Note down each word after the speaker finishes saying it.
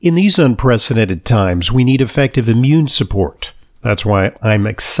In these unprecedented times, we need effective immune support. That's why I'm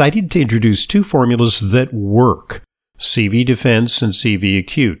excited to introduce two formulas that work: CV Defense and CV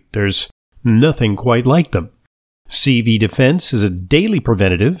Acute. There's nothing quite like them. CV Defense is a daily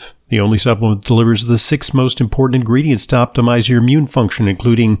preventative. The only supplement that delivers the 6 most important ingredients to optimize your immune function,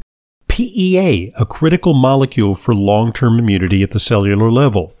 including PEA, a critical molecule for long-term immunity at the cellular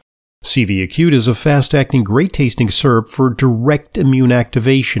level. CV Acute is a fast-acting, great-tasting syrup for direct immune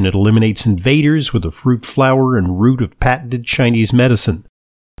activation. It eliminates invaders with the fruit, flower, and root of patented Chinese medicine.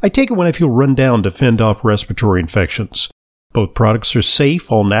 I take it when I feel run down to fend off respiratory infections. Both products are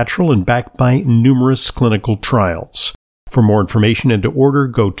safe, all natural, and backed by numerous clinical trials. For more information and to order,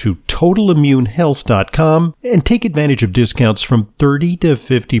 go to TotalImmuneHealth.com and take advantage of discounts from 30 to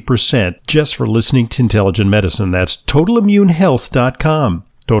 50% just for listening to Intelligent Medicine. That's TotalImmuneHealth.com.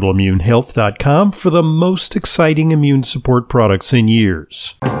 TotalImmuneHealth.com for the most exciting immune support products in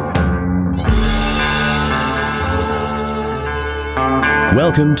years.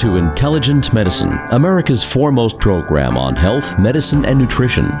 Welcome to Intelligent Medicine, America's foremost program on health, medicine, and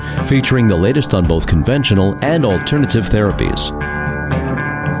nutrition, featuring the latest on both conventional and alternative therapies.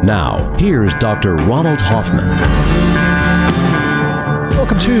 Now, here's Dr. Ronald Hoffman.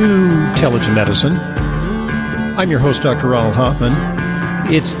 Welcome to Intelligent Medicine. I'm your host, Dr. Ronald Hoffman.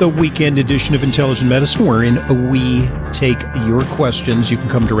 It's the weekend edition of Intelligent Medicine, wherein we take your questions. You can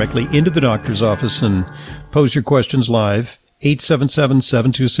come directly into the doctor's office and pose your questions live.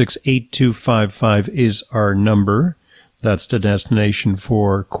 877-726-8255 is our number. That's the destination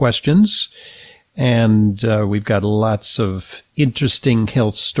for questions. And we've got lots of interesting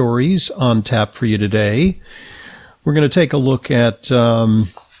health stories on tap for you today. We're going to take a look at an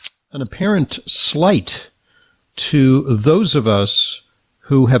apparent slight to those of us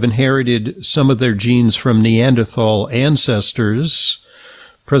who have inherited some of their genes from Neanderthal ancestors.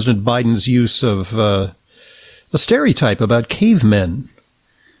 President Biden's use of a stereotype about cavemen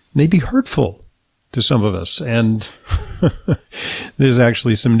may be hurtful to some of us. And there's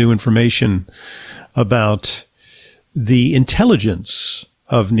actually some new information about the intelligence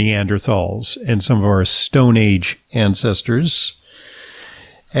of Neanderthals and some of our Stone Age ancestors.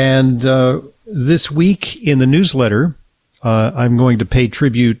 And this week in the newsletter, I'm going to pay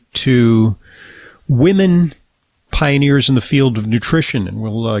tribute to women pioneers in the field of nutrition, and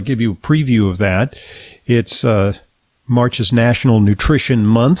we'll give you a preview of that. It's March's National Nutrition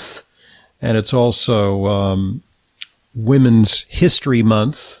Month, and it's also Women's History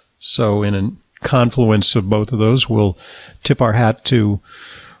Month. So in a confluence of both of those, we'll tip our hat to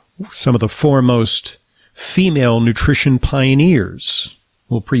some of the foremost female nutrition pioneers.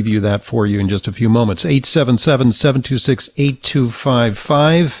 We'll preview that for you in just a few moments.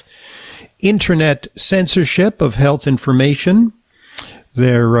 877-726-8255. Internet censorship of health information.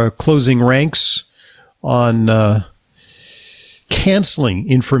 They're closing ranks on canceling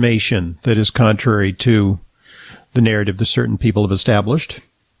information that is contrary to the narrative that certain people have established.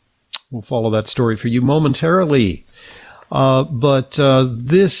 We'll follow that story for you momentarily. But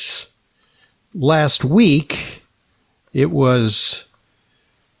this last week, it was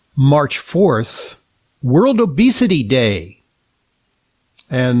March 4th, World Obesity Day.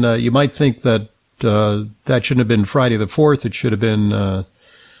 And you might think that that shouldn't have been Friday the 4th. It should have been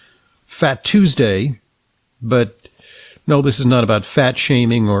Fat Tuesday. But no, this is not about fat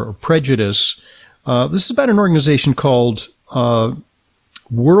shaming or prejudice. This is about an organization called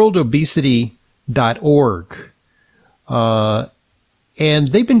worldobesity.org. And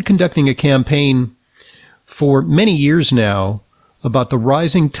they've been conducting a campaign for many years now about the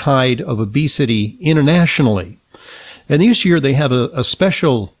rising tide of obesity internationally. And this year they have a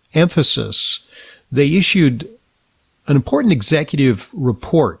special emphasis. They issued an important executive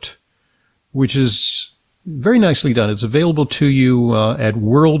report, which is very nicely done. It's available to you at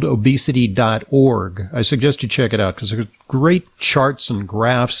worldobesity.org. I suggest you check it out because there's great charts and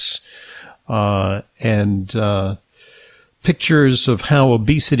graphs and pictures of how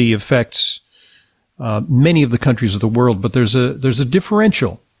obesity affects many of the countries of the world. But there's a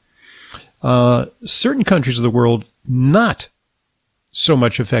differential. Certain countries of the world not so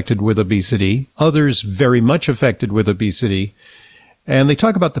much affected with obesity, others very much affected with obesity. And they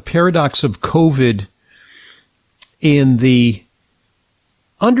talk about the paradox of COVID in the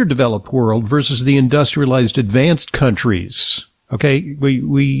underdeveloped world versus the industrialized advanced countries. Okay,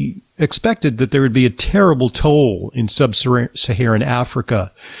 we expected that there would be a terrible toll in sub-Saharan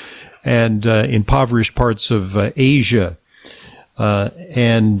Africa and impoverished parts of Asia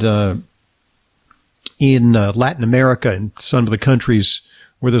and in Latin America and some of the countries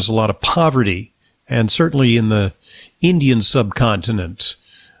where there's a lot of poverty, and certainly in the Indian subcontinent,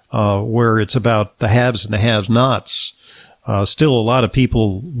 where it's about the haves and the have-nots. Still a lot of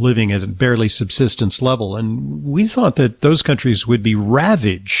people living at a barely subsistence level. And we thought that those countries would be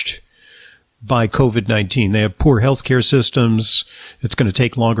ravaged by COVID-19. They have poor healthcare systems. It's going to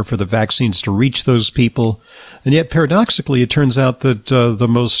take longer for the vaccines to reach those people. And yet, paradoxically, it turns out that the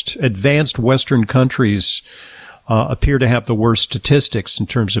most advanced Western countries appear to have the worst statistics in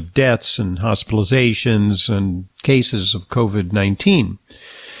terms of deaths and hospitalizations and cases of COVID-19.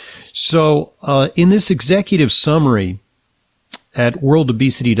 So in this executive summary at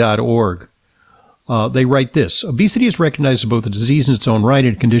worldobesity.org, they write this: obesity is recognized as both a disease in its own right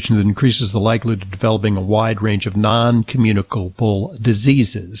and a condition that increases the likelihood of developing a wide range of non-communicable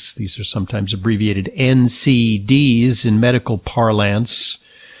diseases. These are sometimes abbreviated NCDs in medical parlance.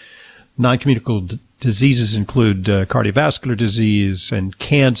 Non-communicable diseases include cardiovascular disease and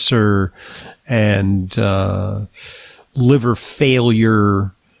cancer and liver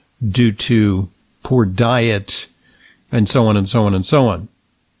failure due to poor diet and so on and so on and so on.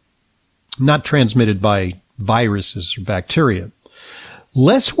 Not transmitted by viruses or bacteria.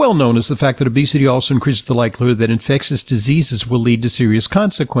 Less well known is the fact that obesity also increases the likelihood that infectious diseases will lead to serious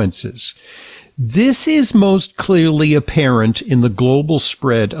consequences. This is most clearly apparent in the global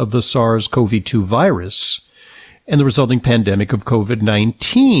spread of the SARS-CoV-2 virus and the resulting pandemic of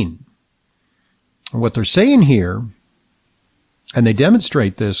COVID-19. What they're saying here, and they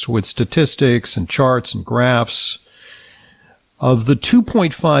demonstrate this with statistics and charts and graphs, of the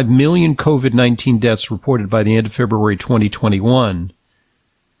 2.5 million COVID-19 deaths reported by the end of February 2021,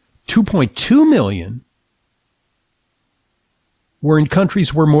 2.2 million were in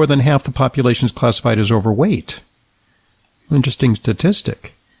countries where more than half the population is classified as overweight. Interesting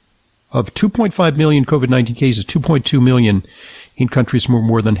statistic. Of 2.5 million COVID-19 cases, 2.2 million in countries where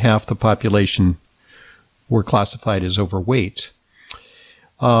more than half the population were classified as overweight.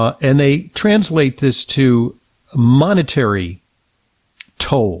 And they translate this to monetary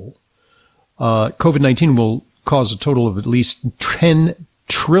toll. COVID-19 will cause a total of at least $10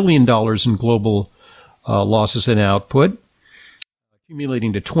 trillion in global losses in output,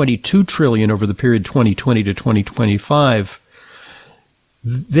 accumulating to $22 trillion over the period 2020 to 2025.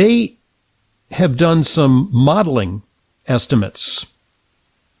 They have done some modeling estimates,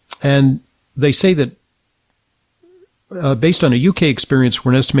 and they say that based on a UK experience,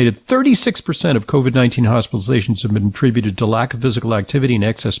 where an estimated 36% of COVID-19 hospitalizations have been attributed to lack of physical activity and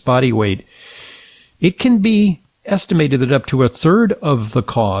excess body weight, it can be estimated that up to a third of the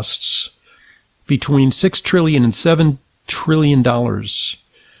costs, between $6 trillion and $7 trillion,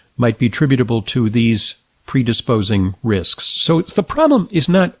 might be attributable to these predisposing risks. So the problem is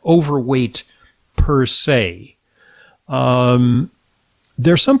not overweight per se.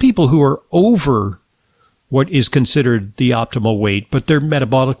 There are some people who are over what is considered the optimal weight, but they're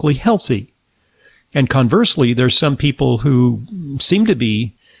metabolically healthy. And conversely, there's some people who seem to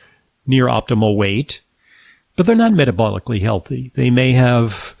be near optimal weight, but they're not metabolically healthy. They may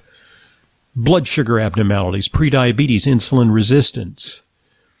have blood sugar abnormalities, prediabetes, insulin resistance.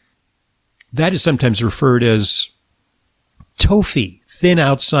 That is sometimes referred as TOFI, thin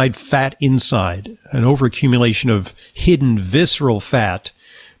outside, fat inside. An overaccumulation of hidden visceral fat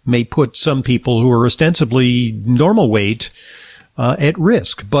may put some people who are ostensibly normal weight at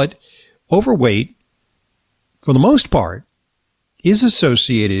risk. But overweight, for the most part, is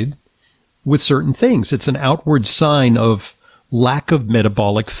associated with certain things. It's an outward sign of lack of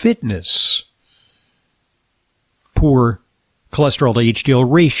metabolic fitness. Poor cholesterol to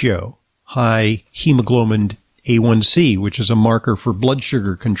HDL ratio, high hemoglobin A1C, which is a marker for blood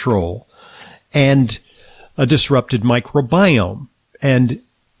sugar control, and a disrupted microbiome, and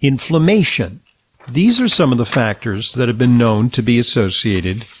inflammation. These are some of the factors that have been known to be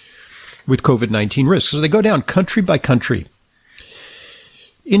associated with COVID-19 risks. So they go down country by country.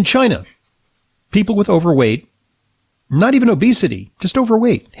 In China, people with overweight, not even obesity, just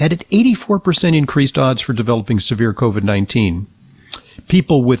overweight, had an 84% increased odds for developing severe COVID-19.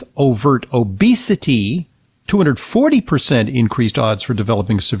 People with overt obesity, 240% increased odds for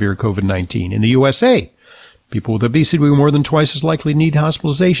developing severe COVID-19. In the USA, people with obesity were more than twice as likely to need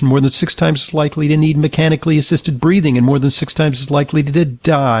hospitalization, more than 6 times as likely to need mechanically assisted breathing, and more than 6 times as likely to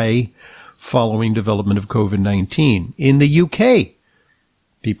die following development of COVID-19. In the UK,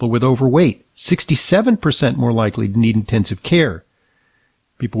 people with overweight, 67% more likely to need intensive care.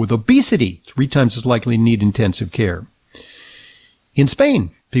 People with obesity, 3 times as likely to need intensive care. In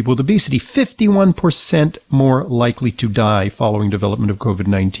Spain, people with obesity, 51% more likely to die following development of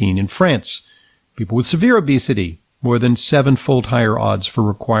COVID-19. In France, people with severe obesity, more than 7-fold higher odds for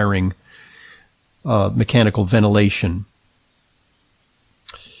requiring mechanical ventilation.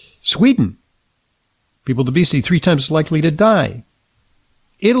 Sweden, people with obesity 3 times likely to die.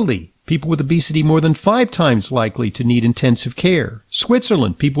 Italy, people with obesity more than 5 times likely to need intensive care.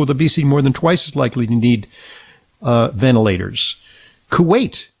 Switzerland, people with obesity more than twice as likely to need ventilators.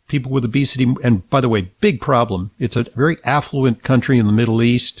 Kuwait, people with obesity, and by the way, big problem. It's a very affluent country in the Middle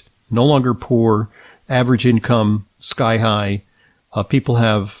East, no longer poor, average income, sky high. People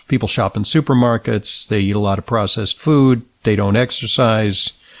shop in supermarkets. They eat a lot of processed food. They don't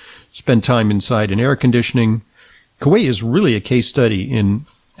exercise, spend time inside in air conditioning. Kuwait is really a case study in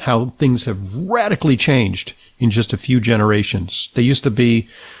how things have radically changed in just a few generations. They used to be,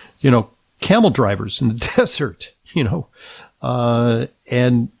 camel drivers in the desert,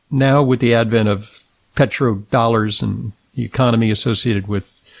 and now with the advent of petrodollars and the economy associated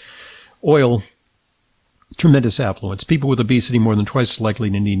with oil, tremendous affluence. People with obesity more than twice as likely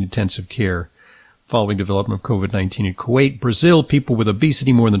to need intensive care following development of COVID-19 in Kuwait. Brazil, people with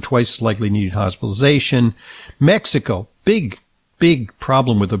obesity more than twice as likely to need hospitalization. Mexico, big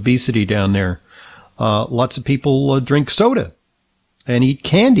problem with obesity down there. Lots of people drink soda and eat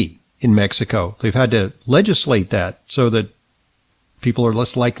candy in Mexico. They've had to legislate that so that people are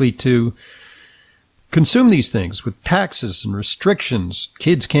less likely to consume these things with taxes and restrictions.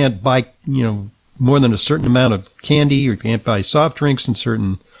 Kids can't buy, more than a certain amount of candy, or can't buy soft drinks in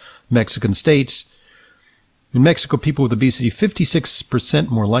certain Mexican states. In Mexico, people with obesity, 56%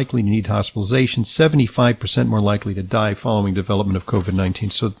 more likely to need hospitalization, 75% more likely to die following development of COVID-19.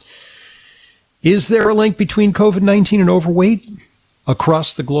 So is there a link between COVID-19 and overweight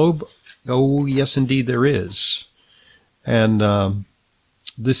across the globe? Oh, yes, indeed, there is. And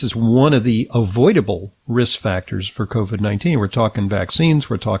this is one of the avoidable risk factors for COVID-19. We're talking vaccines,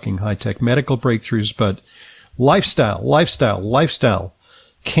 we're talking high-tech medical breakthroughs, but lifestyle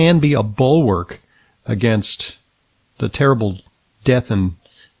can be a bulwark against the terrible death and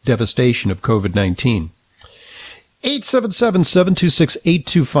devastation of COVID-19.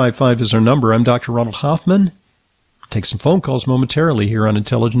 877-726-8255 is our number. I'm Dr. Ronald Hoffman. Take some phone calls momentarily here on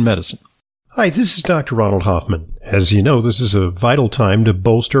Intelligent Medicine. Hi, this is Dr. Ronald Hoffman. As you know, this is a vital time to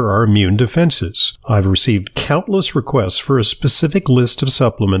bolster our immune defenses. I've received countless requests for a specific list of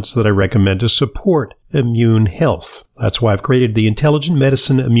supplements that I recommend to support immune health. That's why I've created the Intelligent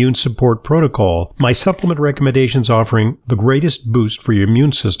Medicine Immune Support Protocol, my supplement recommendations offering the greatest boost for your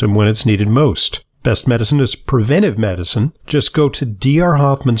immune system when it's needed most. Best medicine is preventive medicine. Just go to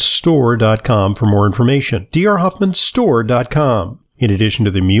drhoffmanstore.com for more information. drhoffmanstore.com. In addition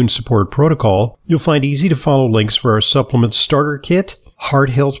to the Immune Support Protocol, you'll find easy-to-follow links for our Supplement Starter Kit,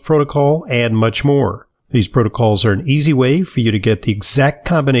 Heart Health Protocol, and much more. These protocols are an easy way for you to get the exact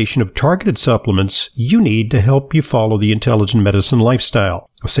combination of targeted supplements you need to help you follow the intelligent medicine lifestyle.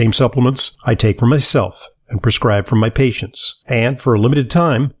 The same supplements I take for myself and prescribe for my patients. And for a limited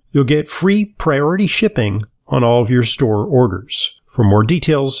time, you'll get free priority shipping on all of your store orders. For more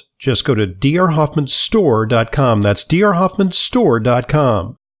details, just go to drhoffmanstore.com. That's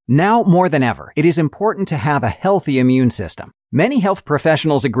drhoffmanstore.com. Now more than ever, it is important to have a healthy immune system. Many health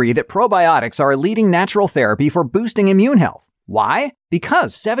professionals agree that probiotics are a leading natural therapy for boosting immune health. Why?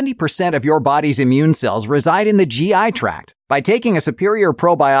 Because 70% of your body's immune cells reside in the GI tract. By taking a superior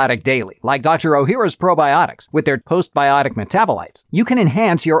probiotic daily, like Dr. Ohhira's probiotics, with their postbiotic metabolites, you can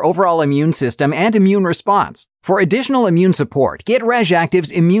enhance your overall immune system and immune response. For additional immune support, get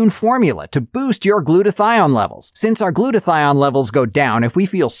RegActive's Immune Formula to boost your glutathione levels, since our glutathione levels go down if we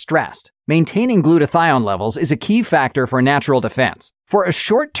feel stressed. Maintaining glutathione levels is a key factor for natural defense. For a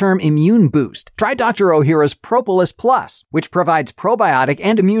short-term immune boost, try Dr. Ohhira's Propolis Plus, which provides probiotic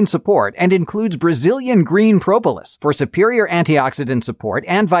and immune support and includes Brazilian green propolis for superior antioxidant support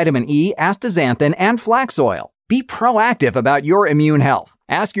and vitamin E, astaxanthin, and flax oil. Be proactive about your immune health.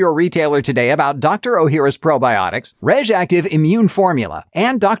 Ask your retailer today about Dr. Ohhira's probiotics, RegActive Immune Formula,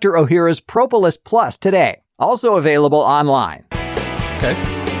 and Dr. Ohhira's Propolis Plus today. Also available online. Okay.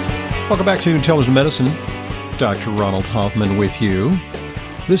 Welcome back to Intelligent Medicine. Dr. Ronald Hoffman with you.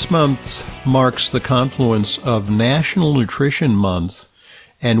 This month marks the confluence of National Nutrition Month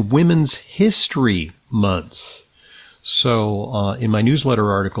and Women's History Month. So in my newsletter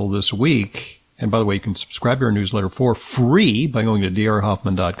article this week, and by the way, you can subscribe to our newsletter for free by going to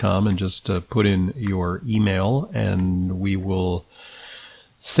drhoffman.com and just put in your email, and we will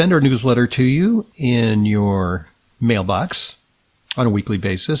send our newsletter to you in your mailbox on a weekly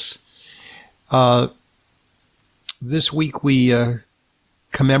basis. This week we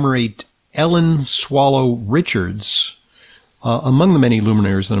commemorate Ellen Swallow Richards, among the many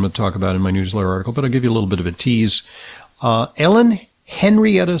luminaries that I'm going to talk about in my newsletter article, but I'll give you a little bit of a tease. Ellen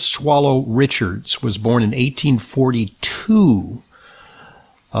Henrietta Swallow Richards was born in 1842.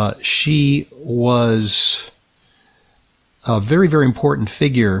 She was a very, very important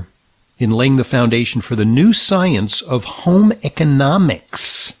figure in laying the foundation for the new science of home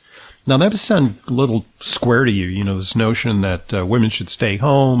economics. Now, that would sound a little square to you, this notion that women should stay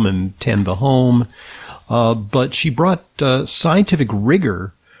home and tend the home. But she brought scientific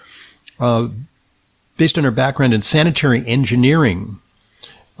rigor based on her background in sanitary engineering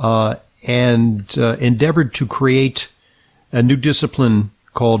and endeavored to create a new discipline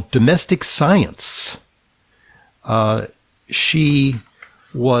called domestic science. She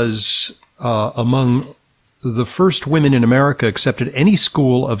was among the first women in America accepted at any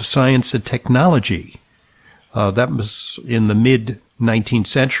school of science and technology. That was in the mid-19th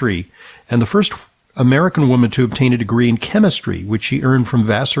century. And the first American woman to obtain a degree in chemistry, which she earned from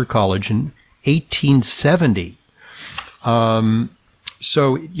Vassar College in 1870.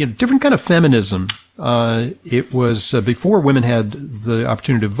 So, different kind of feminism. It was before women had the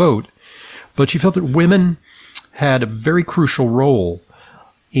opportunity to vote, but she felt that women had a very crucial role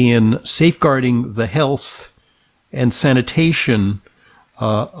in safeguarding the health and sanitation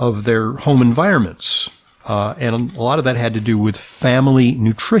of their home environments. And a lot of that had to do with family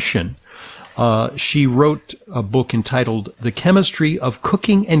nutrition. She wrote a book entitled The Chemistry of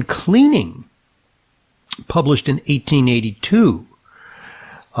Cooking and Cleaning, published in 1882.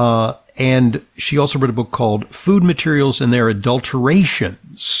 And she also wrote a book called Food Materials and Their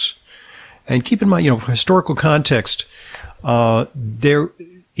Adulterations. And keep in mind, historical context, there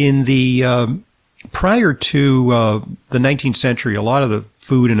in the prior to the 19th century, a lot of the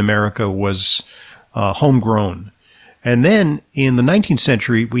food in America was homegrown. And then in the 19th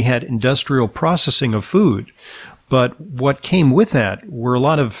century, we had industrial processing of food. But what came with that were a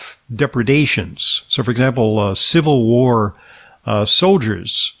lot of depredations. So, for example, Civil War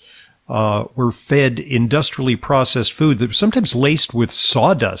soldiers were fed industrially processed food that was sometimes laced with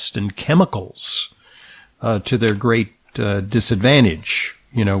sawdust and chemicals to their great disadvantage,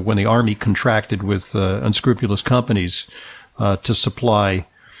 when the Army contracted with unscrupulous companies to supply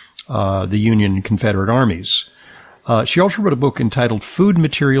the Union and Confederate armies. She also wrote a book entitled Food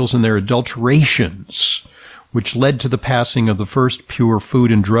Materials and Their Adulterations, which led to the passing of the first Pure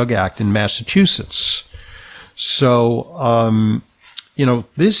Food and Drug Act in Massachusetts. So,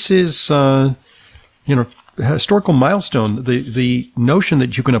 this is, a historical milestone. The notion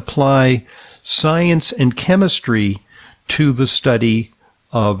that you can apply science and chemistry to the study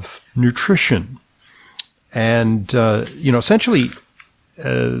of nutrition. And, essentially,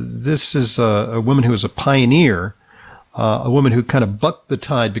 this is a woman who was a pioneer, a woman who kind of bucked the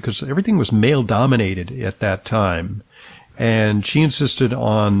tide because everything was male-dominated at that time. And she insisted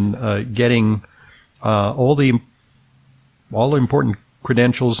on getting all the important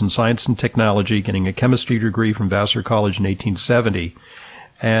credentials in science and technology, getting a chemistry degree from Vassar College in 1870,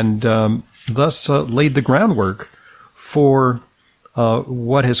 and thus laid the groundwork for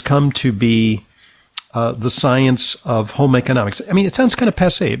what has come to be the science of home economics. I mean, it sounds kind of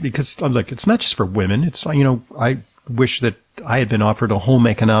passé because, look, it's not just for women. It's, I wish that I had been offered a home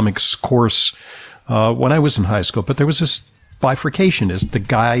economics course when I was in high school, but there was this bifurcation as the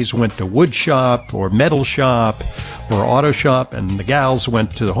guys went to wood shop or metal shop or auto shop, and the gals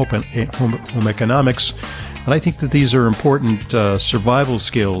went to home economics. And I think that these are important survival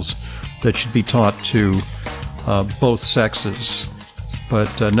skills that should be taught to both sexes.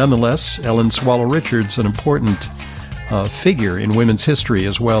 But nonetheless, Ellen Swallow Richards, an important figure in women's history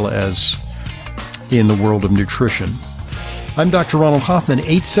as well as in the world of nutrition. I'm Dr. Ronald Hoffman.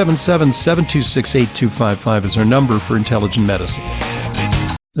 877-726-8255 is our number for Intelligent Medicine.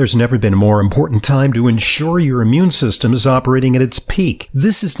 There's never been a more important time to ensure your immune system is operating at its peak.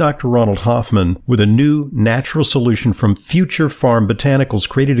 This is Dr. Ronald Hoffman with a new natural solution from Future Farm Botanicals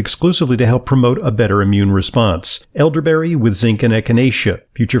created exclusively to help promote a better immune response. Elderberry with zinc and echinacea.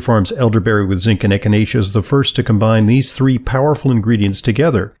 Future Farm's elderberry with zinc and echinacea is the first to combine these three powerful ingredients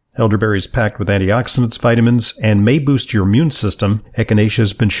together. Elderberry is packed with antioxidants, vitamins, and may boost your immune system. Echinacea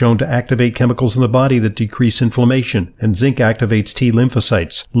has been shown to activate chemicals in the body that decrease inflammation, and zinc activates T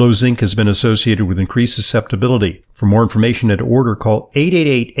lymphocytes. Low zinc has been associated with increased susceptibility. For more information and to order, call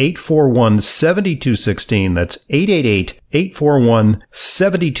 888-841-7216. That's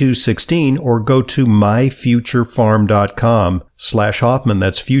 888-841-7216, or go to myfuturefarm.com/Hoffman.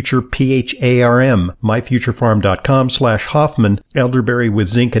 That's future, PHARM. myfuturefarm.com/Hoffman. Elderberry with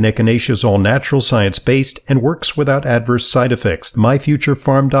zinc and echinacea is all natural, science-based, and works without adverse side effects.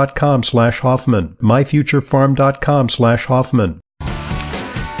 myfuturefarm.com/Hoffman. myfuturefarm.com/Hoffman.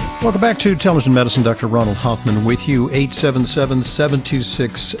 Welcome back to Intelligent Medicine. Dr. Ronald Hoffman with you.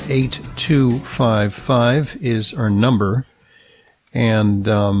 877-726-8255 is our number. And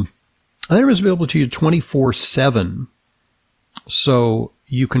that number is available to you 24/7. So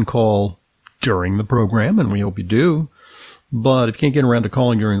you can call during the program, and we hope you do. But if you can't get around to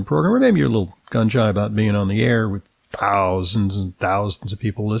calling during the program, or maybe you're a little gun-shy about being on the air with thousands and thousands of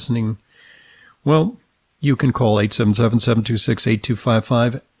people listening, well, you can call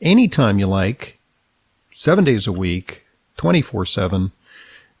 877-726-8255 anytime you like, 7 days a week, 24/7,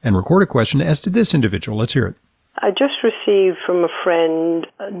 and record a question as did this individual. Let's hear it. I just received from a friend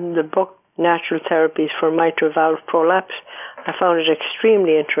the book Natural Therapies for Mitral Valve Prolapse. I found it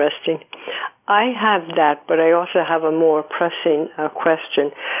extremely interesting. I have that, but I also have a more pressing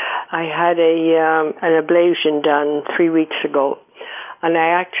question. I had an ablation done 3 weeks ago, and I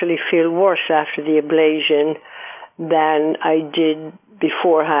actually feel worse after the ablation than I did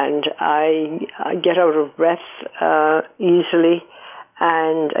beforehand. I get out of breath easily,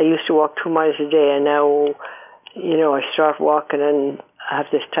 and I used to walk 2 miles a day, and now, I start walking and I have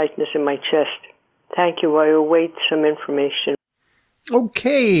this tightness in my chest. Thank you. I await some information.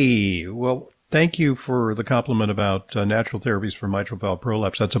 Okay. Well, thank you for the compliment about Natural Therapies for Mitral Valve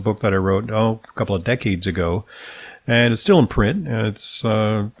Prolapse. That's a book that I wrote, a couple of decades ago, and it's still in print. And it's,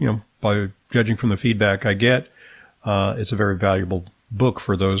 by judging from the feedback I get, it's a very valuable book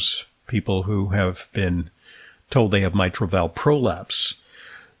for those people who have been told they have mitral valve prolapse.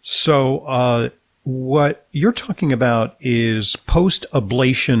 So, what you're talking about is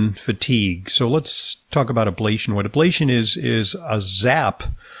post-ablation fatigue. So let's talk about ablation. What ablation is a zap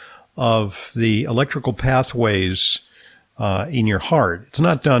of the electrical pathways in your heart. It's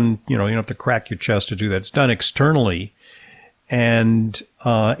not done, you don't have to crack your chest to do that. It's done externally, and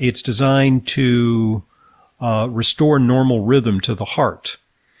it's designed to restore normal rhythm to the heart.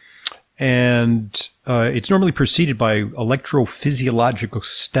 And it's normally preceded by electrophysiological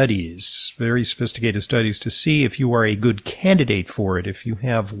studies, very sophisticated studies, to see if you are a good candidate for it, if you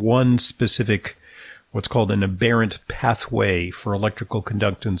have one specific, what's called an aberrant pathway for electrical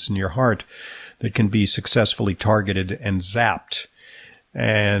conductance in your heart that can be successfully targeted and zapped.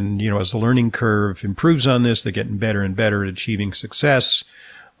 And, as the learning curve improves on this, they're getting better and better at achieving success.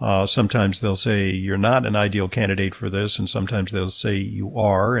 Sometimes they'll say you're not an ideal candidate for this, and sometimes they'll say you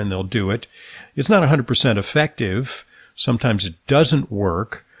are, and they'll do it. It's not 100% effective. Sometimes it doesn't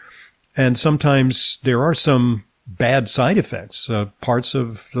work, and sometimes there are some bad side effects. Parts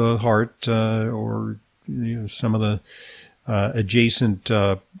of the heart or some of the adjacent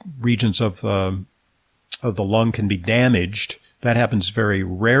regions of the lung can be damaged. That happens very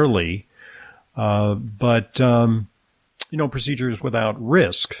rarely, but procedures without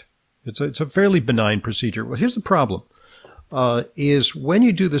risk. It's a fairly benign procedure. Well, here's the problem, is when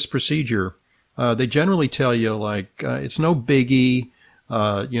you do this procedure, they generally tell you, it's no biggie,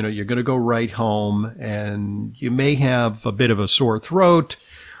 you're going to go right home, and you may have a bit of a sore throat,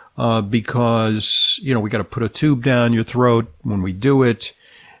 because, we got to put a tube down your throat when we do it,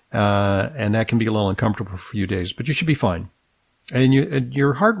 and that can be a little uncomfortable for a few days, but you should be fine. And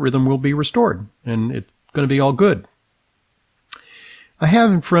your heart rhythm will be restored, and it's going to be all good. I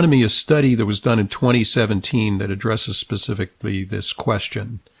have in front of me a study that was done in 2017 that addresses specifically this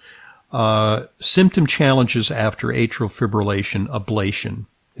question. Symptom challenges after atrial fibrillation ablation,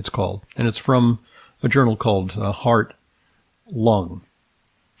 it's called. And it's from a journal called Heart Lung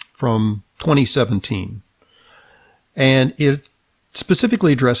from 2017. And it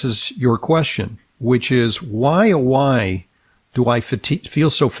specifically addresses your question, which is why do I feel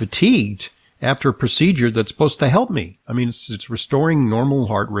so fatigued after a procedure that's supposed to help me? I mean, it's restoring normal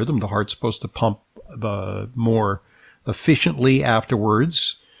heart rhythm. The heart's supposed to pump more efficiently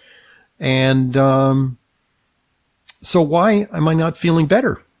afterwards. And so why am I not feeling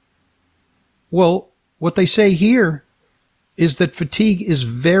better? Well, what they say here is that fatigue is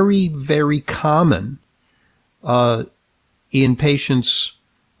very, very common in patients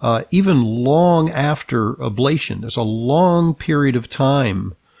even long after ablation. There's a long period of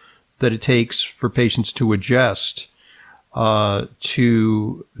time that it takes for patients to adjust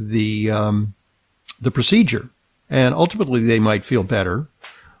to the procedure, and ultimately they might feel better.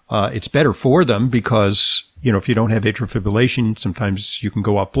 It's better for them because if you don't have atrial fibrillation, sometimes you can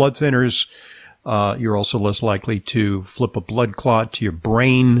go off blood thinners. You're also less likely to flip a blood clot to your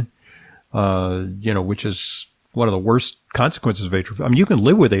brain, which is one of the worst consequences of atrial. I mean, you can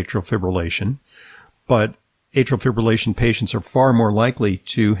live with atrial fibrillation, but atrial fibrillation patients are far more likely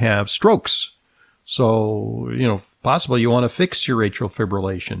to have strokes. So, possibly you want to fix your atrial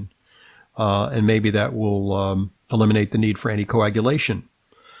fibrillation, and maybe that will eliminate the need for anticoagulation.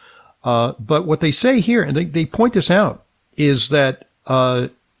 But what they say here, and they point this out, is that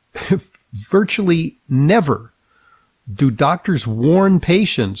virtually never do doctors warn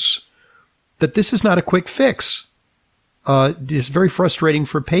patients that this is not a quick fix? It's very frustrating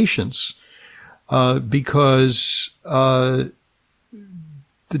for patients because the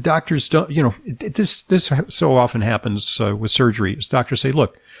doctors don't, this so often happens with surgery. As doctors say,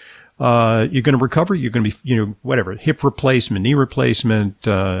 look, you're going to recover. You're going to be, whatever, hip replacement, knee replacement,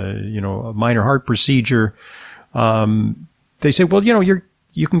 a minor heart procedure. They say, well,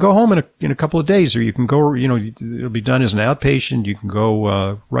 you can go home in a couple of days, or you can go, it'll be done as an outpatient. You can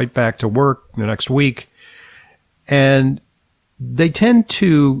go right back to work the next week. And they tend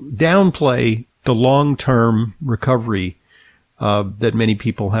to downplay the long-term recovery that many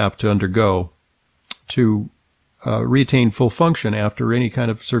people have to undergo to reattain full function after any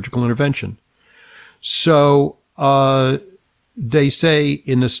kind of surgical intervention. So they say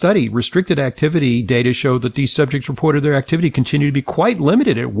in the study, restricted activity data show that these subjects reported their activity continued to be quite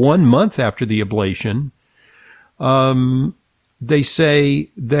limited at 1 month after the ablation. They say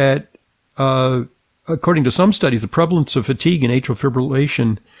that according to some studies, the prevalence of fatigue and atrial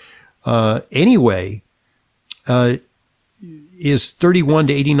fibrillation anyway is 31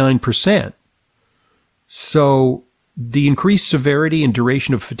 to 89%. So the increased severity and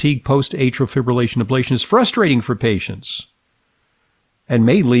duration of fatigue post-atrial fibrillation ablation is frustrating for patients and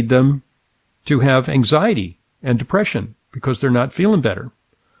may lead them to have anxiety and depression because they're not feeling better.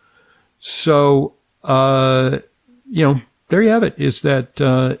 So, there you have it, is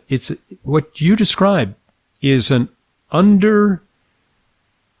that it's what you describe is an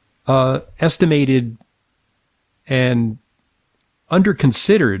estimated and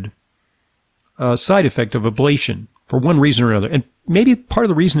under-considered side effect of ablation for one reason or another. And maybe part of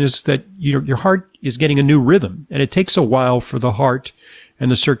the reason is that your heart is getting a new rhythm, and it takes a while for the heart and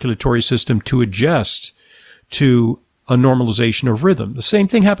the circulatory system to adjust to a normalization of rhythm. The same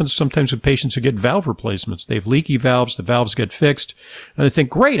thing happens sometimes with patients who get valve replacements. They have leaky valves, the valves get fixed, and they think,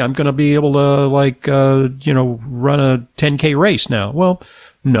 great, I'm going to be able to run a 10K race now. Well,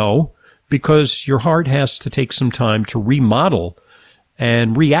 no, because your heart has to take some time to remodel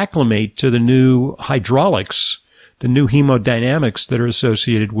and reacclimate to the new hydraulics, the new hemodynamics that are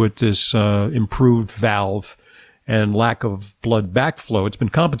associated with this improved valve and lack of blood backflow. It's been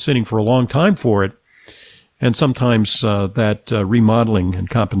compensating for a long time for it, and sometimes that remodeling and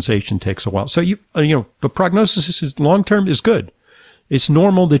compensation takes a while. So the prognosis is long-term is good. It's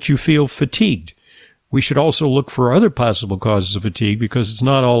normal that you feel fatigued. We should also look for other possible causes of fatigue, because it's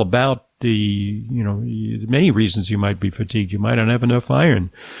not all about the many reasons you might be fatigued. You might not have enough iron.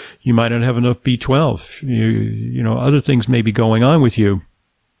 You might not have enough B12. Other things may be going on with you,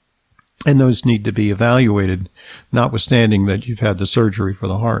 and those need to be evaluated, notwithstanding that you've had the surgery for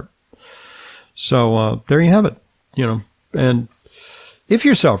the heart. So there you have it. And if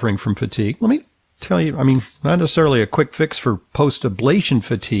you're suffering from fatigue, let me tell you, not necessarily a quick fix for post-ablation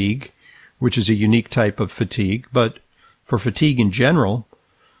fatigue, which is a unique type of fatigue, but for fatigue in general,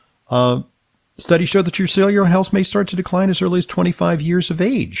 studies show that your cellular health may start to decline as early as 25 years of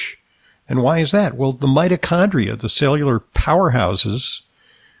age. And why is that? Well, the mitochondria, the cellular powerhouses,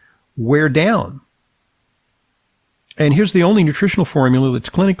 wear down. And here's the only nutritional formula that's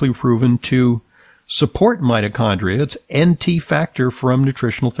clinically proven to support mitochondria. It's NT Factor from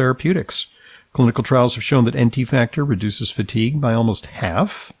Nutritional Therapeutics. Clinical trials have shown that NT Factor reduces fatigue by almost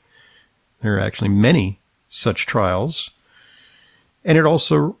half. There are actually many such trials. And it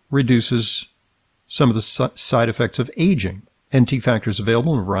also reduces some of the side effects of aging. NT Factor is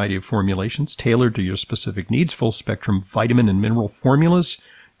available in a variety of formulations tailored to your specific needs: full spectrum vitamin and mineral formulas,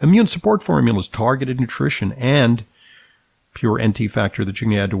 immune support formulas, targeted nutrition, and pure NT Factor that you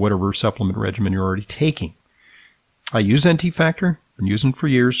can add to whatever supplement regimen you're already taking. I use NT Factor, been using it for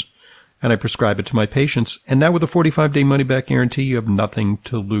years, and I prescribe it to my patients. And now with a 45-day money-back guarantee, you have nothing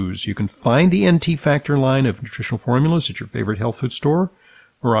to lose. You can find the NT Factor line of nutritional formulas at your favorite health food store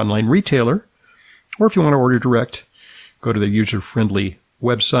or online retailer. Or if you want to order direct, go to their user-friendly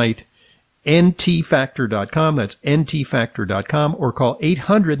website, ntfactor.com. That's ntfactor.com. Or call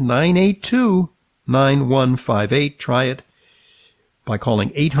 800-982-9158. Try it by calling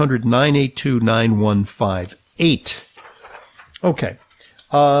 800-982-9158. Okay.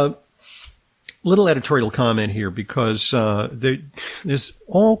 Little editorial comment here, because there's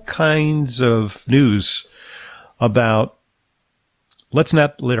all kinds of news about let's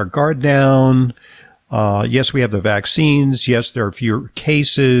not let our guard down. Yes, we have the vaccines. Yes, there are fewer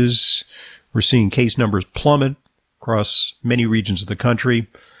cases. We're seeing case numbers plummet across many regions of the country.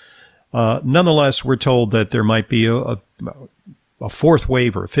 Nonetheless, we're told that there might be a fourth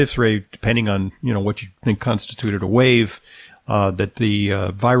wave or a fifth wave, depending on what you think constituted a wave. That the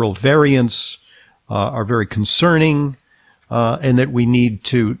viral variants are very concerning, and that we need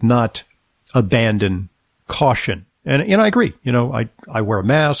to not abandon caution. And I agree. I wear a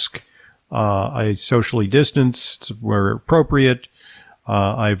mask. I socially distance where appropriate.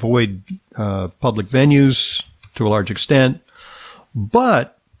 I avoid public venues to a large extent.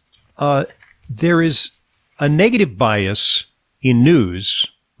 But there is a negative bias in news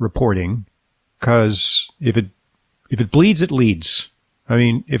reporting, because if it bleeds, it leads. I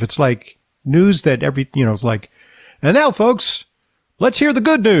mean, if it's like news that it's like, and now, folks, let's hear the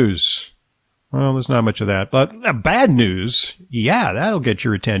good news. Well, there's not much of that. But bad news, yeah, that'll get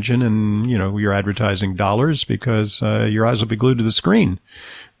your attention and, your advertising dollars, because your eyes will be glued to the screen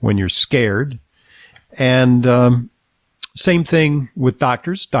when you're scared. And same thing with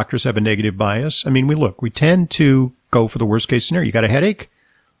doctors. Doctors have a negative bias. I mean, we tend to go for the worst case scenario. You got a headache?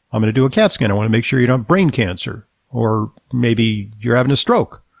 I'm going to do a CAT scan. I want to make sure you don't have brain cancer, or maybe you're having a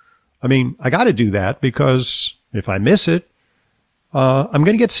stroke. I mean, I got to do that, because if I miss it, I'm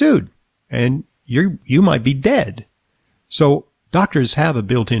going to get sued, and you might be dead. So doctors have a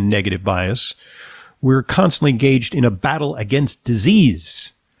built-in negative bias. We're constantly engaged in a battle against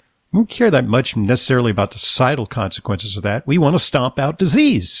disease. We don't care that much necessarily about the societal consequences of that. We want to stomp out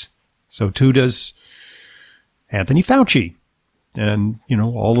disease. So too does Anthony Fauci and,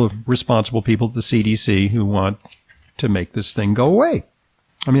 all the responsible people at the CDC who want to make this thing go away.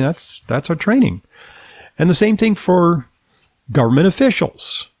 I mean, that's our training. And the same thing for government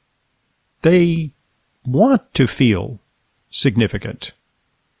officials. They want to feel significant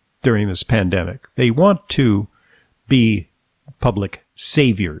during this pandemic. They want to be public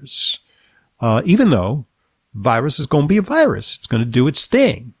saviors, even though virus is going to be a virus. It's going to do its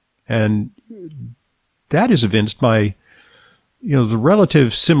thing. And that is evinced by, the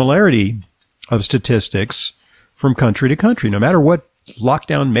relative similarity of statistics from country to country. No matter what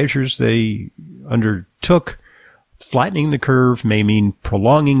lockdown measures they undertook, flattening the curve may mean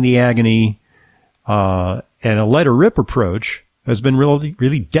prolonging the agony, and a let her rip approach has been really,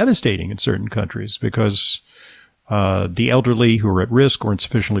 really devastating in certain countries, because the elderly who are at risk or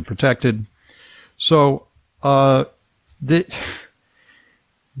insufficiently protected. So this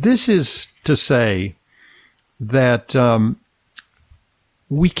is to say that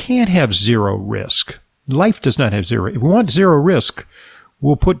we can't have zero risk. Life does not have zero. If we want zero risk,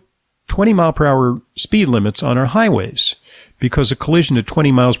 we'll put 20 mile per hour speed limits on our highways, because a collision at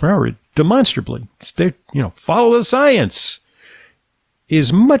 20 miles per hour, demonstrably, follow the science,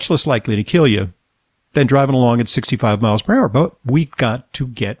 is much less likely to kill you than driving along at 65 miles per hour. But we've got to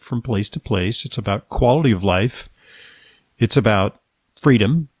get from place to place. It's about quality of life. It's about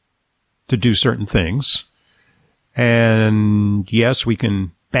freedom to do certain things. And yes, we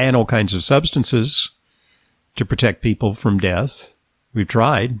can ban all kinds of substances to protect people from death. We've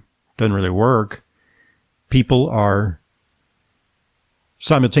tried. Doesn't really work. People are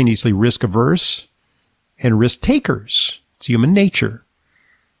simultaneously risk averse and risk takers. It's human nature.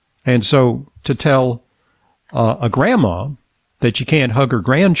 And so to tell a grandma that you can't hug her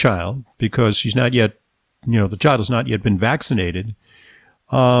grandchild because she's not yet, the child has not yet been vaccinated,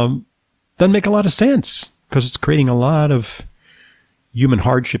 doesn't make a lot of sense, because it's creating a lot of human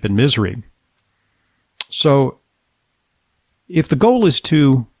hardship and misery. So if the goal is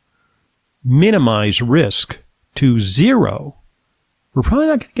to minimize risk to zero, we're probably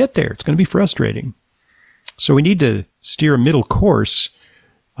not going to get there. It's going to be frustrating. So we need to steer a middle course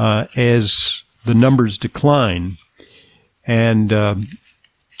as the numbers decline. And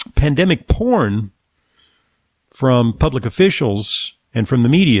pandemic porn from public officials and from the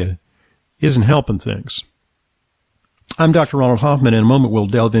media isn't helping things. I'm Dr. Ronald Hoffman. In a moment, we'll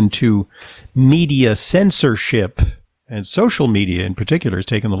delve into media censorship, and social media in particular is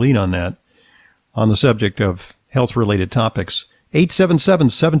taking the lead on that, on the subject of health-related topics.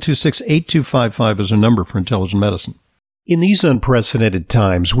 877-726-8255 is our number for Intelligent Medicine. In these unprecedented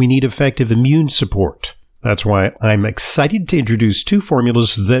times, we need effective immune support. That's why I'm excited to introduce two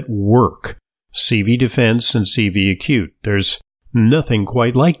formulas that work: CV Defense and CV Acute. There's nothing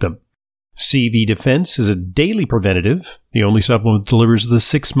quite like them. CV Defense is a daily preventative. The only supplement that delivers the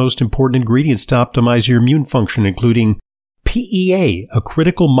 6 most important ingredients to optimize your immune function, including PEA, a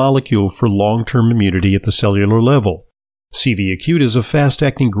critical molecule for long-term immunity at the cellular level. CV Acute is a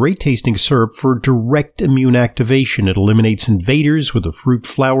fast-acting, great-tasting syrup for direct immune activation. It eliminates invaders with the fruit,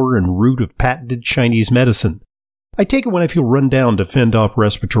 flower, and root of patented Chinese medicine. I take it when I feel run down to fend off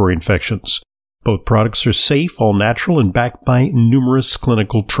respiratory infections. Both products are safe, all natural, and backed by numerous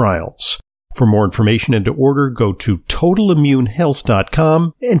clinical trials. For more information and to order, go to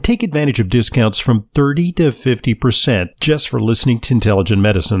totalimmunehealth.com and take advantage of discounts from 30 to 50% just for listening to Intelligent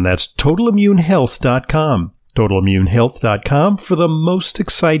Medicine. That's totalimmunehealth.com. totalimmunehealth.com for the most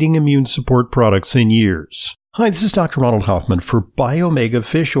exciting immune support products in years. Hi, this is Dr. Ronald Hoffman for Biomega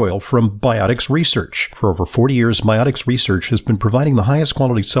Fish Oil from Biotics Research. For over 40 years, Biotics Research has been providing the highest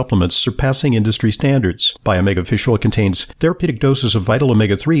quality supplements surpassing industry standards. Biomega Fish Oil contains therapeutic doses of vital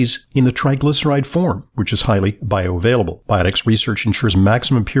omega-3s in the triglyceride form, which is highly bioavailable. Biotics Research ensures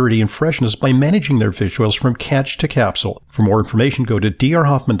maximum purity and freshness by managing their fish oils from catch to capsule. For more information, go to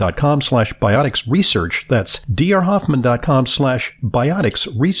drhoffman.com/bioticsresearch. That's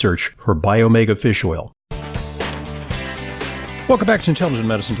drhoffman.com/bioticsresearch for Biomega Fish Oil. Welcome back to Intelligent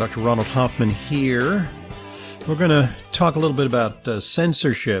Medicine. Dr. Ronald Hoffman here. We're going to talk a little bit about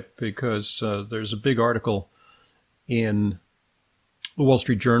censorship because there's a big article in the Wall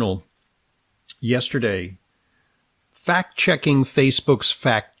Street Journal yesterday, fact-checking Facebook's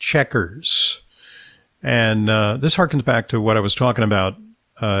fact-checkers. And this harkens back to what I was talking about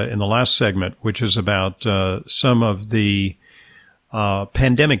in the last segment, which is about some of the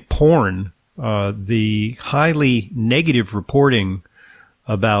pandemic porn, the highly negative reporting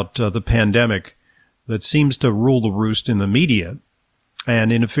about the pandemic that seems to rule the roost in the media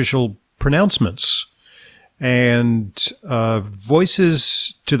and in official pronouncements. And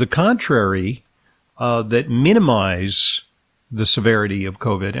voices to the contrary that minimize the severity of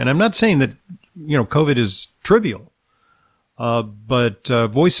COVID. And I'm not saying that, COVID is trivial, but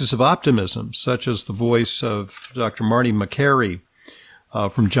voices of optimism, such as the voice of Dr. Marty Makary,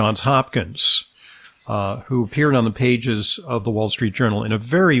 from Johns Hopkins, who appeared on the pages of the Wall Street Journal in a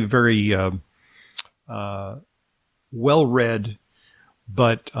very, very well-read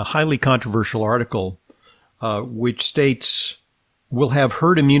but a highly controversial article, which states we'll have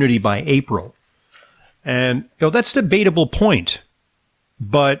herd immunity by April. And that's a debatable point,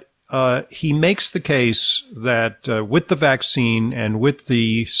 but he makes the case that with the vaccine and with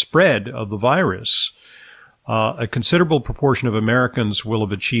the spread of the virus, a considerable proportion of Americans will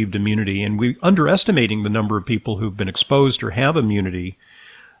have achieved immunity, and we're underestimating the number of people who've been exposed or have immunity.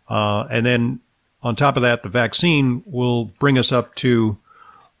 And then on top of that, the vaccine will bring us up to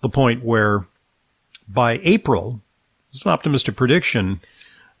the point where by April, it's an optimistic prediction,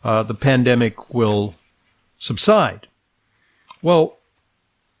 the pandemic will subside. Well,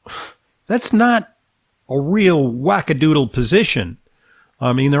 that's not a real wackadoodle position.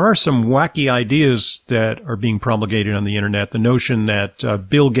 I mean, there are some wacky ideas that are being promulgated on the internet. The notion that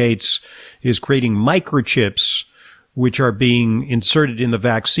Bill Gates is creating microchips, which are being inserted in the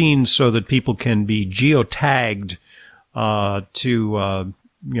vaccine so that people can be geotagged to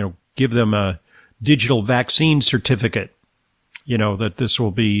give them a digital vaccine certificate. That this will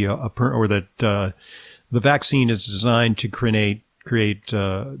be or that the vaccine is designed to create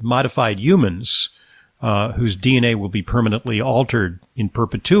modified humans whose DNA will be permanently altered in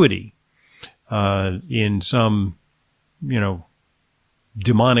perpetuity in some,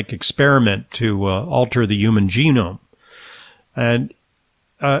 demonic experiment to alter the human genome. And,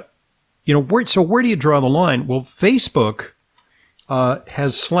 where do you draw the line? Well, Facebook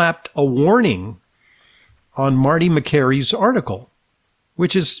has slapped a warning on Marty Makary's article,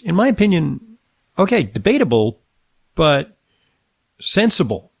 which is, in my opinion, debatable, but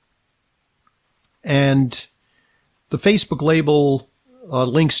sensible. And the Facebook label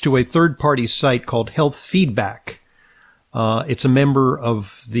links to a third-party site called Health Feedback. It's a member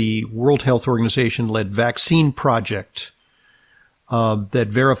of the World Health Organization-led vaccine project that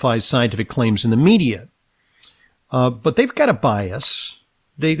verifies scientific claims in the media. But they've got a bias.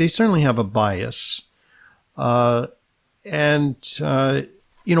 They certainly have a bias. When I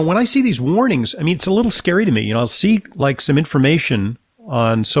see these warnings, I mean, it's a little scary to me. I'll see some information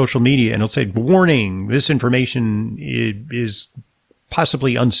on social media and it'll say, warning, this information is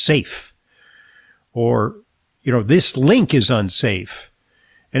possibly unsafe. Or, this link is unsafe.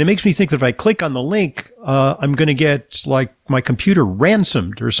 And it makes me think that if I click on the link, I'm going to get my computer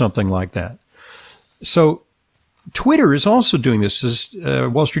ransomed or something like that. So Twitter is also doing this. As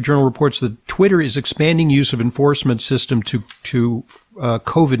Wall Street Journal reports that Twitter is expanding use of enforcement system to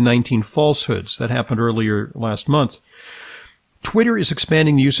COVID-19 falsehoods. That happened earlier last month. Twitter is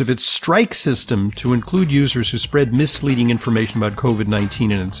expanding the use of its strike system to include users who spread misleading information about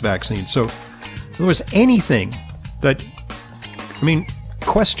COVID-19 and its vaccine. So, in other words, anything that,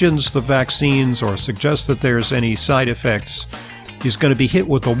 questions the vaccines or suggests that there's any side effects is going to be hit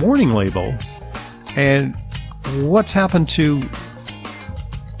with a warning label. And what's happened to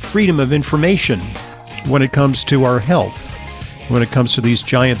freedom of information when it comes to our health when it comes to these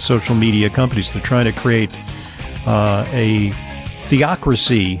giant social media companies. They're trying to create a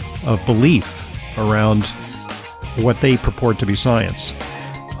theocracy of belief around what they purport to be science.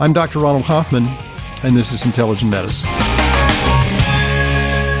 I'm Dr. Ronald Hoffman, and this is Intelligent Medicine.